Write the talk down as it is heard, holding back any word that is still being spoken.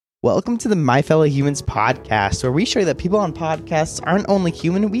Welcome to the MyFellowHumansPodcast, where we show you that people on podcasts aren't only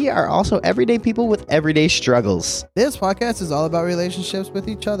human, we are also everyday people with everyday struggles. This podcast is all about relationships with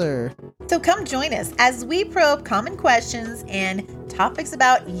each other. So come join us as we probe common questions and topics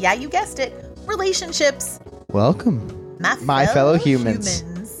about, yeah, you guessed it, relationships. Welcome, My fellow humans.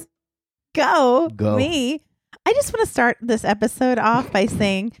 Go. Me. I just want to start this episode off by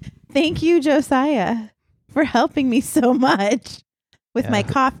saying thank you, Josiah, for helping me so much with my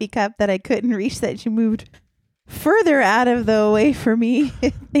coffee cup that I couldn't reach, that you moved further out of the way for me.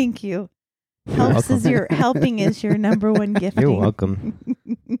 Thank you. Helping is your number one gifting. You're welcome.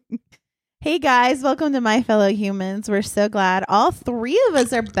 Hey guys, welcome to My Fellow Humans. We're so glad all three of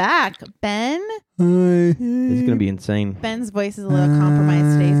us are back. Ben? Hi. It's going to be insane. Ben's voice is a little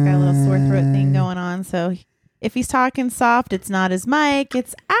compromised today. He's got a little sore throat thing going on. So if he's talking soft, it's not his mic.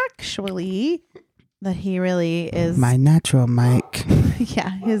 It's actually that he really is. My natural mic.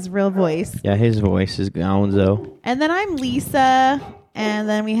 Yeah, his real voice. Yeah, his voice is Gonzo. And then I'm Lisa. And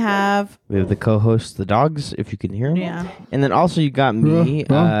then we have the co-host, the dogs, if you can hear them. Yeah. And then also you got me,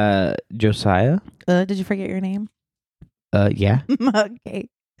 Josiah. Did you forget your name? Yeah. Okay.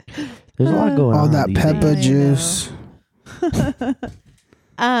 There's a lot going on. All that these pepper days. juice.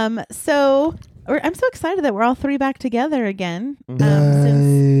 So I'm so excited that we're all three back together again. Yay.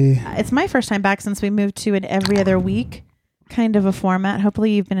 Since it's my first time back since we moved to an every other week kind of a format.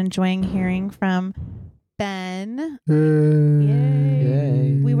 Hopefully you've been enjoying hearing from Ben.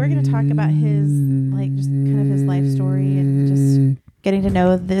 Yay. We were going to talk about his, just kind of his life story and just getting to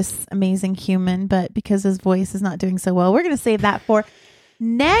know this amazing human, but because his voice is not doing so well, we're going to save that for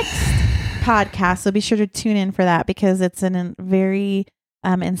next podcast. So be sure to tune in for that because it's a very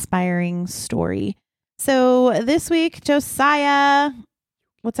inspiring story. So this week, Josiah,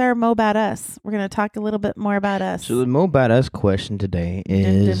 what's our Mo About Us? We're going to talk a little bit more about us. So the Mo About Us question today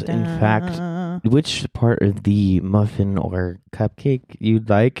is, in fact, which part of the muffin or cupcake you'd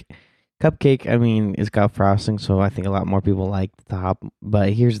like? Cupcake, I mean, it's got frosting, so I think a lot more people like the top.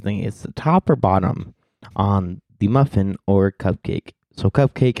 But here's the thing, it's the top or bottom on the muffin or cupcake. So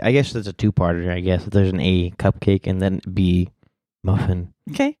cupcake, I guess that's a two-parter, I guess. There's an A, cupcake, and then B, muffin.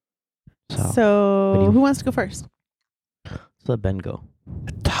 Okay. So who wants to go first? Let's let Ben go.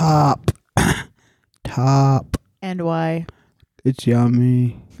 Top. And why? It's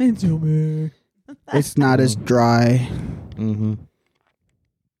yummy. It's yummy. It's not as dry. Mm-hmm.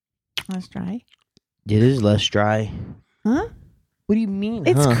 Less dry? It is less dry. Huh? What do you mean?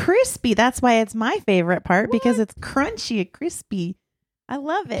 It's crispy. That's why it's my favorite part, because it's crunchy and crispy. I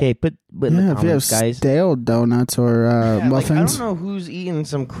love it. Okay, but in the Yeah, if you have comments, guys. stale donuts or muffins. I don't know who's eating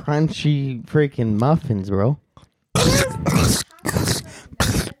some crunchy freaking muffins, bro.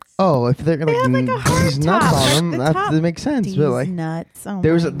 Oh, if they're gonna have, a hard these nuts top. on them, The that makes sense. These But nuts. Oh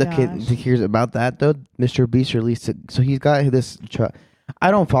there was my the kid. gosh. Here's about that though. Mr. Beast released it, so he's got this.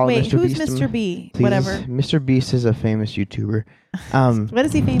 I don't follow Wait, Mr. who's Beast. Mr. B? Please. Whatever. Mr. Beast is a famous YouTuber. What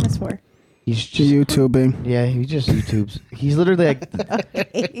is he famous for? He's just YouTubing. Yeah, he just YouTubes. He's literally like,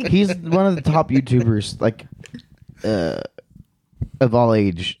 Okay. he's one of the top YouTubers, like, of all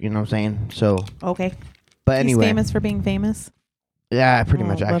age. You know what I'm saying? So, Okay. but anyway, He's famous for being famous. yeah, pretty Oh,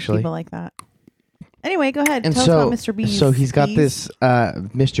 much I love actually. people like that. Anyway, go ahead. And Tell so, us about Mr. Beast. so he's got this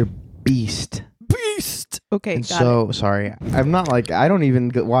Mr. Beast. Okay, And got so sorry, I'm not like I don't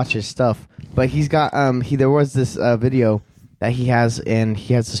even watch his stuff, but he's got there was this video that he has, and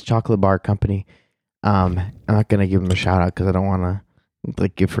he has this chocolate bar company. I'm not gonna give him a shout out because I don't want to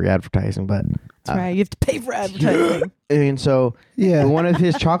give free advertising, but That's right. You have to pay for advertising. and so Yeah. one of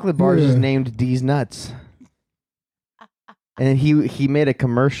his chocolate bars is Yeah. named D's Nuts, and he made a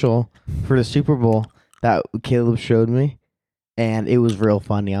commercial for the Super Bowl that Caleb showed me. And it was real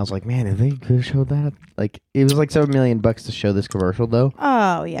funny. I was like, man, if they could have showed that. Like, it was like $7 million to show this commercial, though.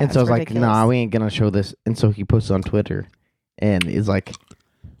 Oh, yeah. And so I was ridiculous. like, nah, we ain't going to show this. And so he posts on Twitter. And it's like,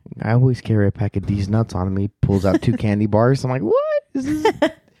 I always carry a pack of D's Nuts on me. Pulls out 2 candy bars. I'm like, what is this?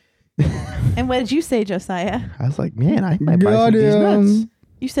 And what did you say, Josiah? I was like, man, I might buy some Got D's him. Nuts.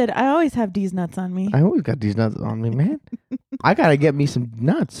 You said, I always have these nuts on me. I always got D's Nuts on me, man. I got to get me some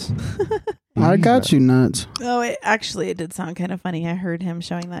nuts. I got you nuts. Oh, it did sound kind of funny. I heard him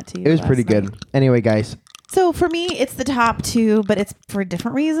showing that to you. It was last pretty night. good. Anyway, guys. So for me, it's the top 2, but it's for a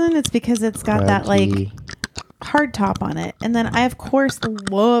different reason. It's because it's got that Crunchy. hard top on it. And then I, of course,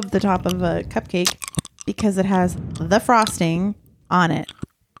 love the top of a cupcake because it has the frosting on it.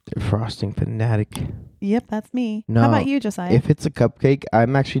 Frosting fanatic. Yep, that's me. No, How about you, Josiah? If it's a cupcake,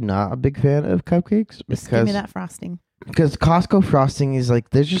 I'm actually not a big fan of cupcakes Just give because me that frosting. Because Costco frosting is like,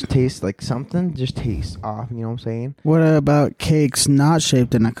 there's just taste, like something just tastes off. You know what I'm saying? What about cakes not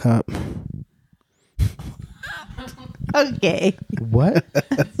shaped in a cup? Okay. What?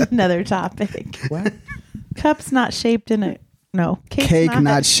 That's another topic. What? Cups not shaped in a Cake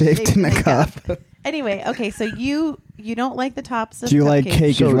not shaped in a cup. Anyway, okay, so you don't like the tops of Do you like cupcakes.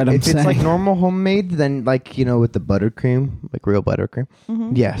 cake? So is what I'm if it's saying. like normal homemade, then like, you know, with the buttercream, like real buttercream,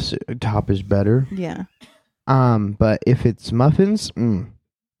 Mhm. yes, top is better. Yeah. But if it's muffins,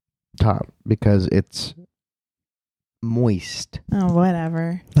 top, because it's moist. Oh,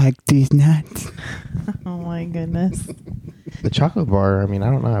 whatever. Like these nuts. Oh my goodness. The chocolate bar, I mean,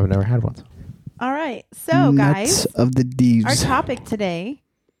 I don't know. I've never had one. All right. So, guys, Nuts of the D's. our topic today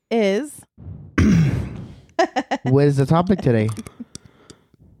is What is the topic today?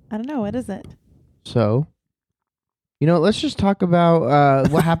 I don't know, what is it? So, you know, let's just talk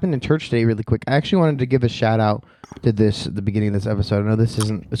about what happened in church today really quick. I actually wanted to give a shout out to this at the beginning of this episode. I know this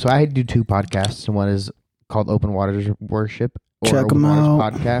isn't... So I do 2 podcasts, and one is called Open Waters Worship, or Check Open 'em Waters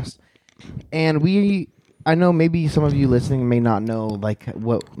out. Podcast. And I know maybe some of you listening may not know like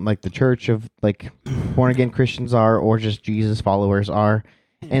what like the church of like born again Christians are, or just Jesus followers are.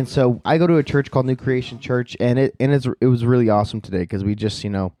 And so I go to a church called New Creation Church, and it was really awesome today because we just, you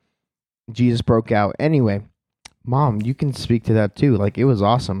know, Jesus broke out. Anyway, Mom, you can speak to that too. Like, it was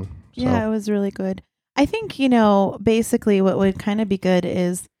awesome. So. Yeah, it was really good. I think, you know, basically what would kind of be good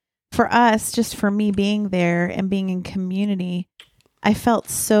is for us, just for me being there and being in community, I felt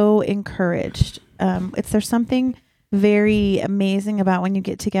so encouraged. There's something very amazing about when you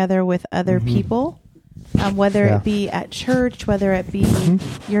get together with other people, whether it be at church, whether it be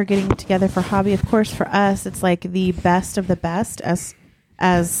you're getting together for hobby. Of course, for us, it's like the best of the best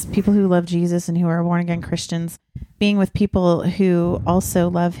as people who love Jesus and who are born again Christians, being with people who also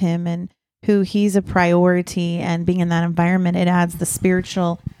love him and who he's a priority, and being in that environment, it adds the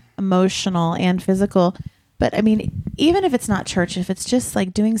spiritual, emotional, and physical. But I mean, even if it's not church, if it's just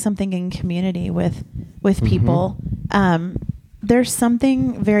like doing something in community with people, there's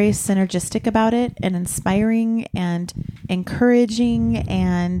something very synergistic about it, and inspiring and encouraging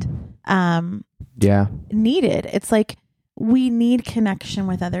and needed. It's like we need connection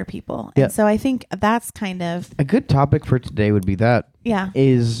with other people. Yeah. And so I think that's kind of a good topic for today would be that. Yeah.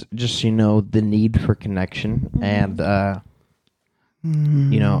 Is just, you know, the need for connection. And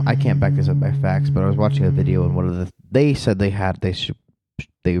you know, I can't back this up by facts, but I was watching a video, and they said they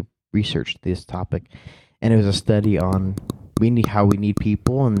researched this topic, and it was a study on how we need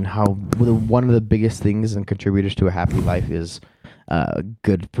people, and how one of the biggest things and contributors to a happy life is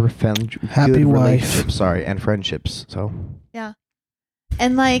good relationships, and friendships. So yeah,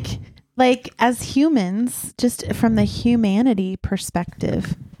 and like as humans, just from the humanity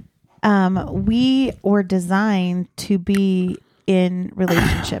perspective, we were designed to be in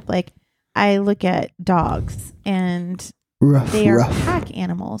relationship. Like, I look at dogs, and they are pack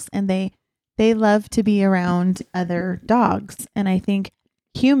animals, and they love to be around other dogs. And I think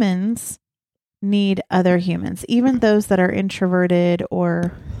humans need other humans, even those that are introverted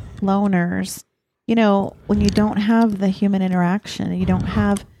or loners. You know, when you don't have the human interaction, you don't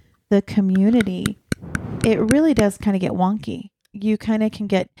have the community, it really does kind of get wonky. You kind of can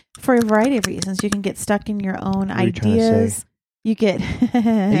get, for a variety of reasons, you can get stuck in your own ideas. You get.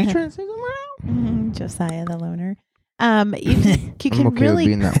 Are you trying to say something now? Josiah the loner. You can I'm okay really with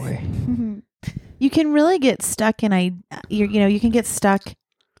being that way. You can really get stuck in you can get stuck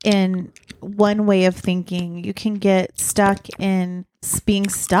in one way of thinking. You can get stuck in being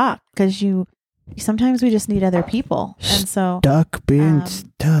stuck because sometimes we just need other people, and so being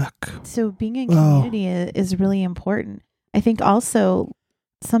stuck. So being in community is really important. I think also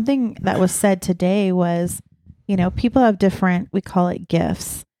something that was said today was, you know, people have different, we call it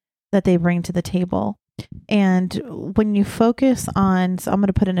gifts, that they bring to the table. And when you focus on, so I'm going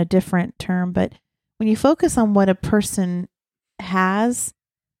to put in a different term, but when you focus on what a person has,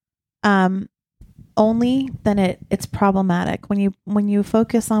 only, then it's problematic. When you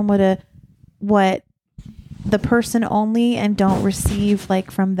focus on what the person only and don't receive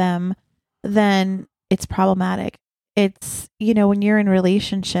like from them, then it's problematic. It's, you know, when you're in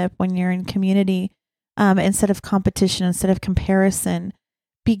relationship, when you're in community, instead of competition, instead of comparison,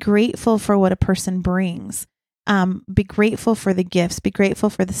 be grateful for what a person brings. Be grateful for the gifts, be grateful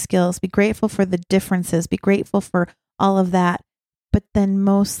for the skills, be grateful for the differences, be grateful for all of that. But then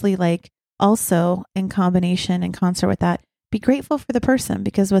mostly, like, also in combination and concert with that, be grateful for the person,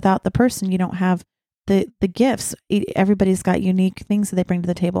 because without the person, you don't have the gifts. Everybody's got unique things that they bring to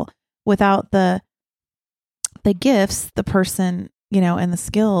the table. Without the gifts, the person, you know, and the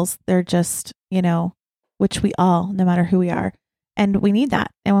skills, they're just, you know, which we all, no matter who we are. And we need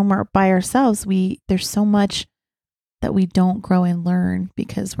that. And when we're by ourselves, there's so much that we don't grow and learn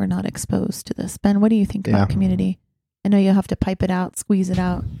because we're not exposed to this. Ben, what do you think about community? I know you'll have to pipe it out, squeeze it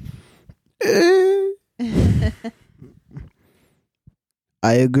out.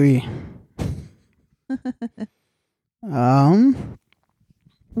 I agree.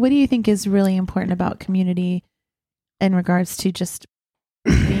 What do you think is really important about community in regards to just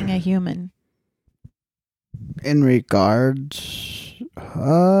being a human? In regards,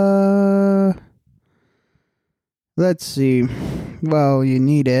 let's see. Well, you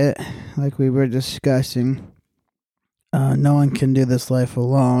need it, like we were discussing. No one can do this life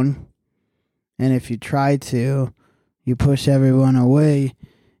alone. And if you try to, you push everyone away,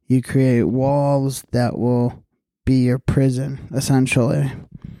 you create walls that will be your prison, essentially.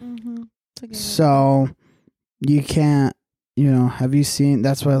 Mm-hmm. So you can't, have you seen,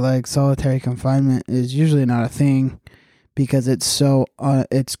 that's why like solitary confinement is usually not a thing because it's so,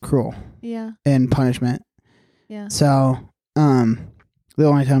 it's cruel. Yeah. And punishment. Yeah. So, the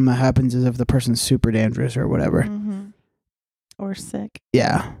only time that happens is if the person's super dangerous or whatever. Mm-hmm. Or sick.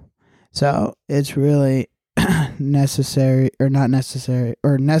 Yeah. So it's really necessary or not necessary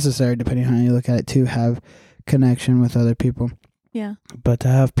or necessary, depending on how you look at it, to have connection with other people. Yeah. But to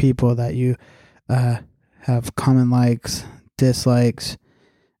have people that you have common likes, dislikes,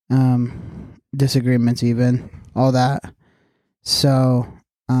 disagreements, even all that. So,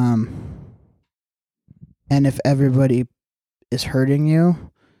 and if everybody is hurting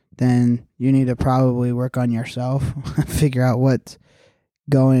you, then you need to probably work on yourself, figure out what's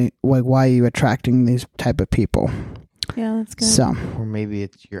going, like why are you attracting these type of people. Yeah, that's good. So, or maybe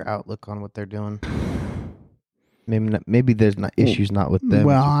it's your outlook on what they're doing. Maybe there's not issues not with them.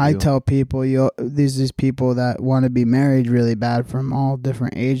 Well, I tell people these people that want to be married really bad from all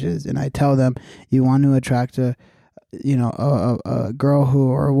different ages, and I tell them you want to attract a girl who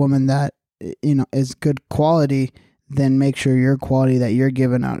or a woman that is good quality. Then make sure your quality that you're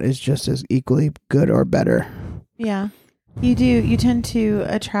giving out is just as equally good or better. Yeah, you do. You tend to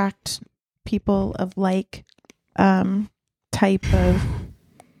attract people of like type of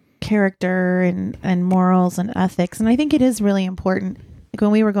character and morals and ethics. And I think it is really important. Like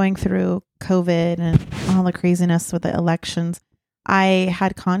when we were going through COVID and all the craziness with the elections, I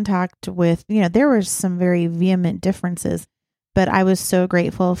had contact with, there were some very vehement differences, but I was so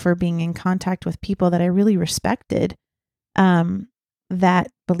grateful for being in contact with people that I really respected, that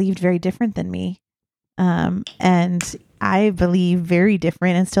believed very different than me. And I believe very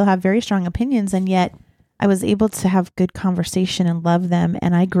different and still have very strong opinions. And yet I was able to have good conversation and love them.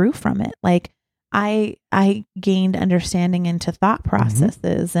 And I grew from it. Like I gained understanding into thought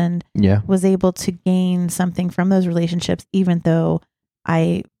processes and was able to gain something from those relationships, even though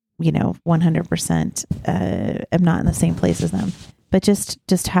I, 100% am not in the same place as them. But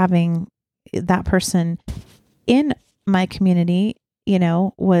just having that person in my community,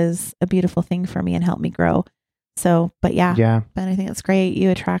 was a beautiful thing for me and helped me grow. So, but yeah. But I think it's great. You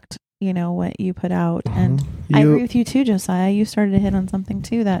attract, what you put out. And I agree with you too, Josiah. You started to hit on something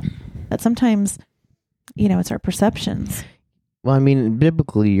too, that sometimes, it's our perceptions. Well, I mean,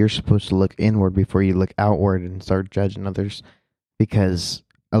 biblically, you're supposed to look inward before you look outward and start judging others, because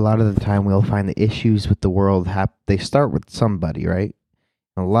a lot of the time we'll find the issues with the world, they start with somebody, right?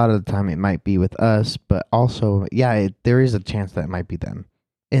 A lot of the time it might be with us, but also, there is a chance that it might be them.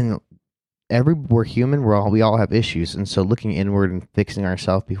 And we're human, we all have issues. And so looking inward and fixing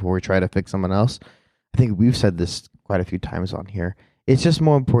ourselves before we try to fix someone else, I think we've said this quite a few times on here. It's just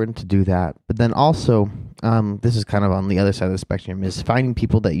more important to do that. But then also, this is kind of on the other side of the spectrum, is finding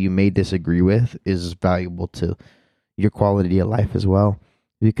people that you may disagree with is valuable to your quality of life as well.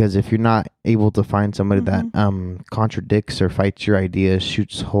 Because if you're not able to find somebody that contradicts or fights your ideas,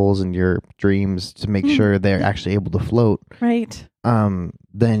 shoots holes in your dreams to make sure they're actually able to float, right?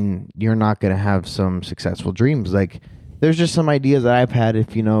 Then you're not going to have some successful dreams. Like, there's just some ideas that I've had. If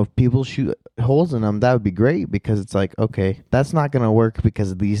people shoot holes in them, that would be great, because it's like, okay, that's not going to work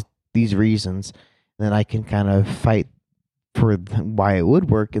because of these reasons. Then I can kind of fight for why it would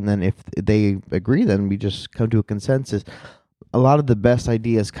work, and then if they agree, then we just come to a consensus. A lot of the best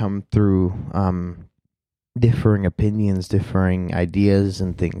ideas come through differing opinions, differing ideas,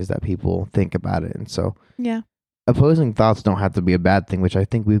 and things that people think about it. And so, opposing thoughts don't have to be a bad thing, which I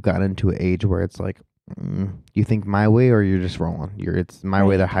think we've gotten into an age where it's like, you think my way or you're just rolling. It's my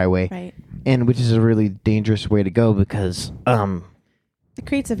way, the highway. Right. And which is a really dangerous way to go, because it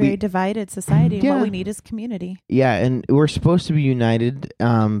creates a very divided society. And what we need is community. Yeah, and we're supposed to be united,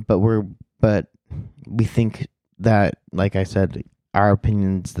 but we think that, like I said, our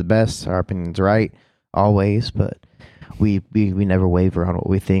opinion's the best, our opinion's right. always, but we never waver on what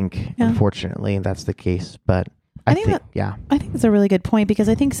we think. Yeah. Unfortunately, that's the case. But I think it's a really good point, because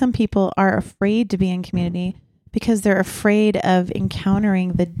I think some people are afraid to be in community because they're afraid of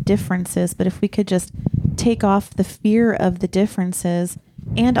encountering the differences. But if we could just take off the fear of the differences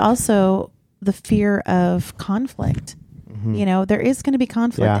and also the fear of conflict. You know, there is going to be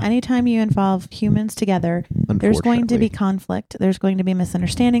conflict. Yeah. Anytime you involve humans together, there's going to be conflict. There's going to be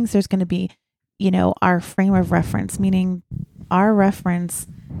misunderstandings. There's going to be, you know, our frame of reference, meaning our reference,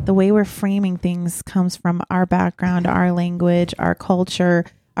 the way we're framing things comes from our background, our language, our culture,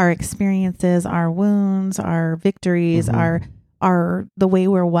 our experiences, our wounds, our victories, our the way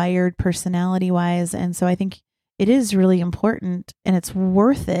we're wired personality wise. And so I think it is really important, and it's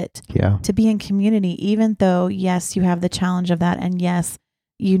worth it to be in community, even though, yes, you have the challenge of that. And yes,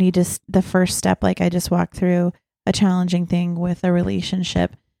 you need to, the first step, like I just walked through a challenging thing with a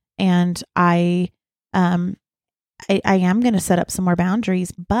relationship. And I am going to set up some more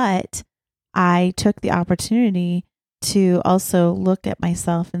boundaries, but I took the opportunity to also look at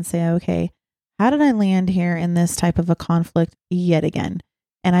myself and say, okay, how did I land here in this type of a conflict yet again?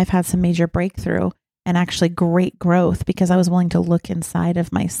 And I've had some major breakthrough and actually great growth because I was willing to look inside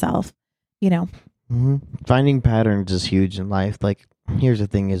of myself, you know. Finding patterns is huge in life. Like, here's the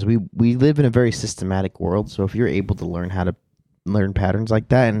thing is we live in a very systematic world. So if you're able to learn how to learn patterns like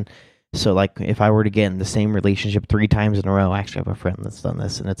that, and so like if I were to get in the same relationship 3 times in a row, actually I have a friend that's done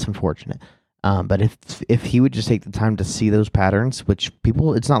this and it's unfortunate. But if he would just take the time to see those patterns, which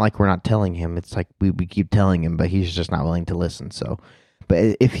people, it's not like we're not telling him, it's like we keep telling him, but he's just not willing to listen. So,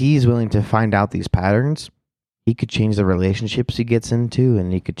 but if he's willing to find out these patterns, he could change the relationships he gets into,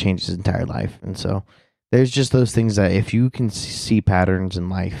 and he could change his entire life. And so there's just those things that if you can see patterns in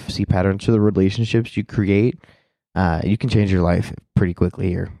life, see patterns for the relationships you create, you can change your life pretty quickly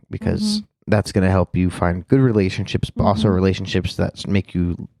here, because that's going to help you find good relationships, but also relationships that make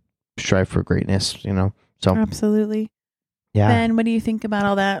you strive for greatness, you know? So absolutely. Yeah. Ben, what do you think about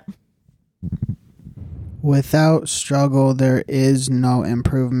all that? Without struggle, there is no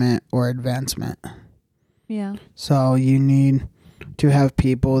improvement or advancement. Yeah. So you need to have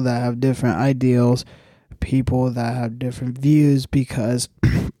people that have different ideals, people that have different views, because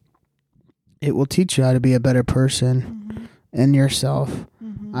it will teach you how to be a better person in yourself.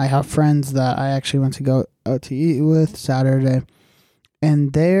 I have friends that I actually went to go out to eat with Saturday,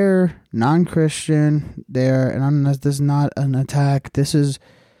 and they're non-Christian. And this is not an attack. This is,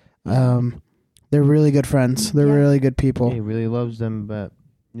 they're really good friends. They're really good people. He really loves them, but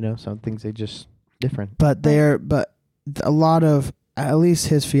you know, some things they just different. But a lot of, at least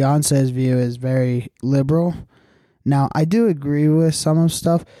his fiance's view is very liberal. Now, I do agree with some of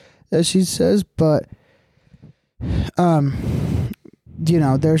stuff that she says, but you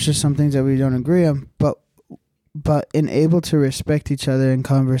know, there's just some things that we don't agree on. But in able to respect each other in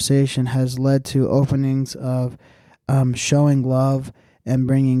conversation has led to openings of showing love and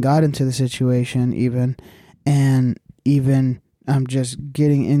bringing God into the situation, even just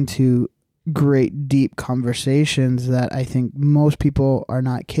getting into great deep conversations that I think most people are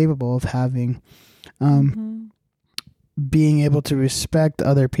not capable of having. Being able to respect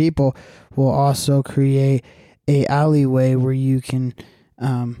other people will also create a alleyway where you can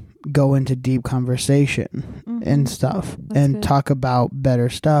go into deep conversation and stuff. That's and good. Talk about better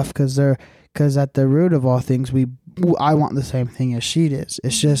stuff, because at the root of all things, I want the same thing as she does.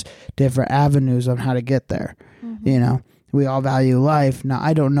 It's just different avenues on how to get there. You know, we all value life. Now,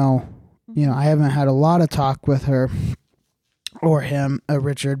 I don't know, you know, I haven't had a lot of talk with her or him,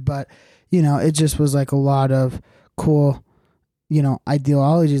 Richard, but, you know, it just was like a lot of cool, you know,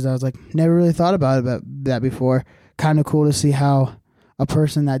 ideologies. I was like, never really thought about that before. Kind of cool to see how a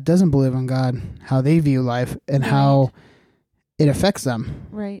person that doesn't believe in God, how they view life and how it affects them.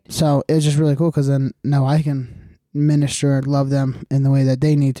 Right. So it's just really cool, because then now I can minister and love them in the way that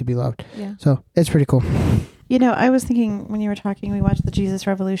they need to be loved. Yeah. So it's pretty cool. You know, I was thinking when you were talking, we watched the Jesus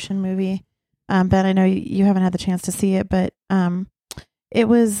Revolution movie. Ben, I know you haven't had the chance to see it, but it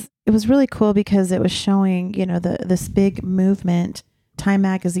was really cool because it was showing, you know, this big movement. Time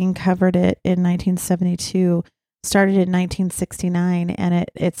magazine covered it in 1972, started in 1969, and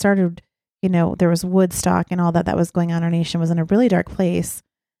it started, you know, there was Woodstock and all that was going on. Our nation was in a really dark place.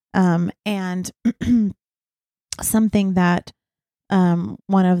 And something that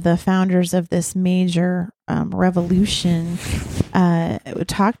one of the founders of this major revolution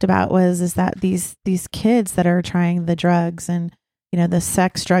talked about is that these kids that are trying the drugs and, you know, the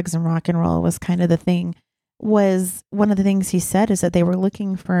sex, drugs, and rock and roll was kind of the thing. Was one of the things he said is that they were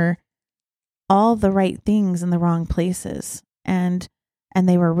looking for all the right things in the wrong places. And and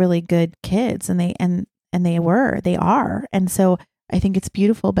they were really good kids, and they are. And so I think it's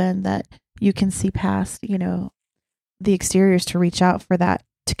beautiful, Ben, that you can see past, the exteriors to reach out for that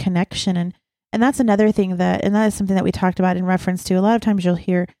to connection. And that's another thing that is something that we talked about in reference to, a lot of times you'll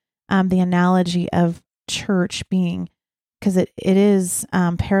hear the analogy of church being, because it is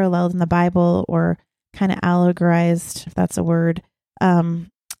paralleled in the Bible, or kind of allegorized, if that's a word,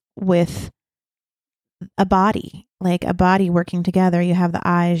 with a body, like a body working together. You have the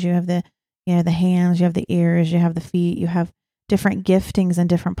eyes, you have the hands, you have the ears, you have the feet, you have different giftings in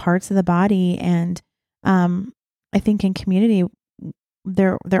different parts of the body. And I think in community,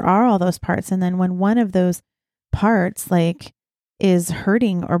 there are all those parts. And then when one of those parts is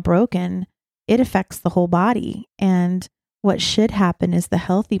hurting or broken, it affects the whole body. And what should happen is the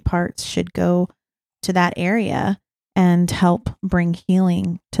healthy parts should go to that area and help bring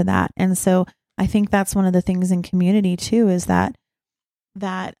healing to that. And so I think that's one of the things in community too, is that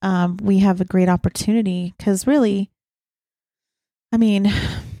we have a great opportunity, because really, I mean,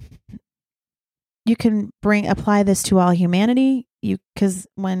 you can apply this to all humanity. Because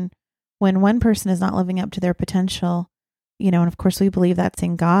when one person is not living up to their potential, and of course we believe that's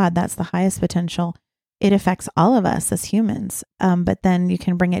in God, that's the highest potential, it affects all of us as humans. But then you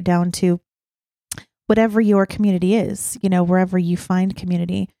can bring it down to whatever your community is, wherever you find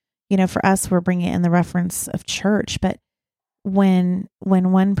community. For us, we're bringing it in the reference of church, but when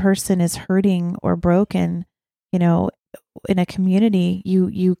one person is hurting or broken, in a community,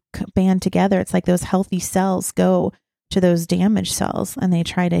 you band together. It's like those healthy cells go to those damaged cells, and they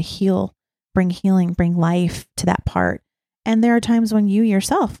try to heal, bring healing, bring life to that part. And there are times when you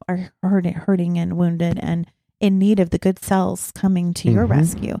yourself are hurting and wounded and in need of the good cells coming to your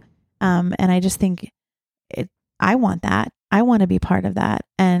rescue. And I just think I want that. I want to be part of that.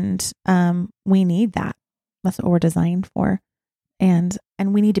 And we need that. That's what we're designed for. And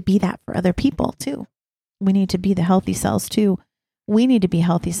we need to be that for other people too. We need to be the healthy cells too. We need to be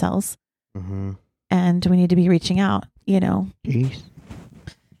healthy cells. And we need to be reaching out, Jeez.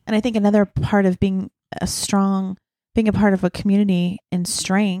 And I think another part of being a part of a community in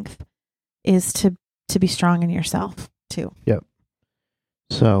strength is to be strong in yourself too. Yep.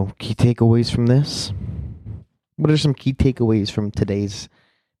 So, key takeaways from this. What are some key takeaways from today's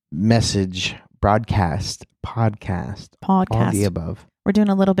message, broadcast, podcast, all the above? We're doing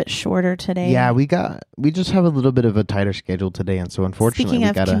a little bit shorter today. Yeah, we just have a little bit of a tighter schedule today, and so unfortunately,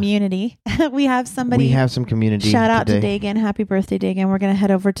 speaking of community, we have some community. Shout out to Dagan! Happy birthday, Dagan! We're gonna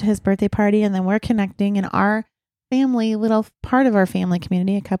head over to his birthday party, and then we're connecting in our family, little part of our family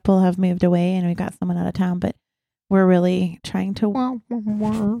community. A couple have moved away, and we've got someone out of town, but we're really trying to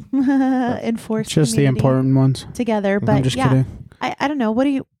enforce just the important ones together. But I'm just kidding. I don't know.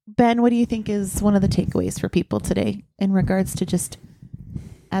 Ben, what do you think is one of the takeaways for people today in regards to just,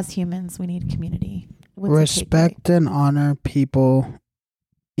 as humans, we need community? Respect and honor people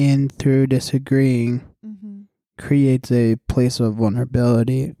in through disagreeing creates a place of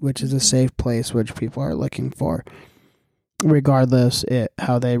vulnerability, which is a safe place which people are looking for, regardless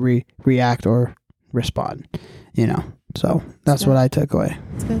how they react or respond. So that's what I took away.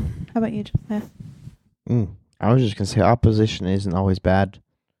 That's good. How about you, Josiah? I was just going to say opposition isn't always bad,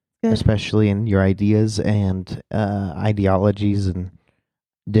 especially in your ideas and ideologies and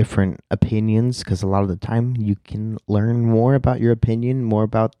different opinions, because a lot of the time you can learn more about your opinion, more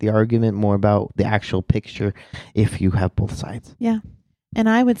about the argument, more about the actual picture if you have both sides. Yeah. And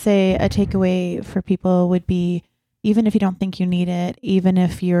I would say a takeaway for people would be, even if you don't think you need it, even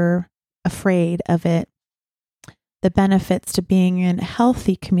if you're afraid of it, the benefits to being in a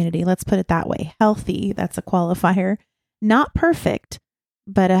healthy community, let's put it that way, healthy, that's a qualifier, not perfect,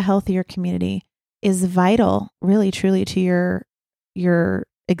 but a healthier community is vital, really, truly to your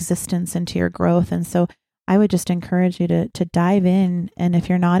existence and to your growth. And so I would just encourage you to dive in. And if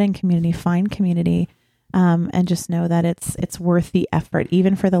you're not in community, find community, and just know that it's worth the effort,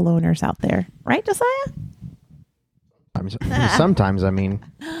 even for the loners out there. Right, Josiah? Sometimes, I mean.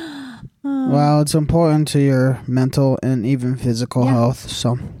 Well, it's important to your mental and even physical health.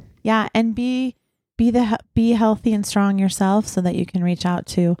 So yeah, and be healthy and strong yourself, so that you can reach out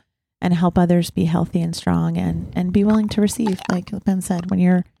to and help others be healthy and strong, and be willing to receive. Like Ben said, when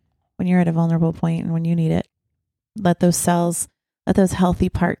you're at a vulnerable point and when you need it, let those healthy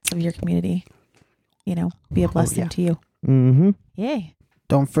parts of your community, be a blessing to you. Yay.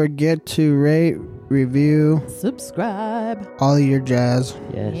 Don't forget to rate, review, subscribe, all of your jazz.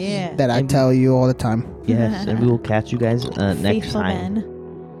 Yes. Yeah. That I tell you all the time. Yes, and we will catch you guys next time.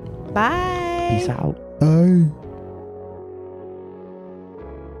 Ben. Bye. Peace out. Bye.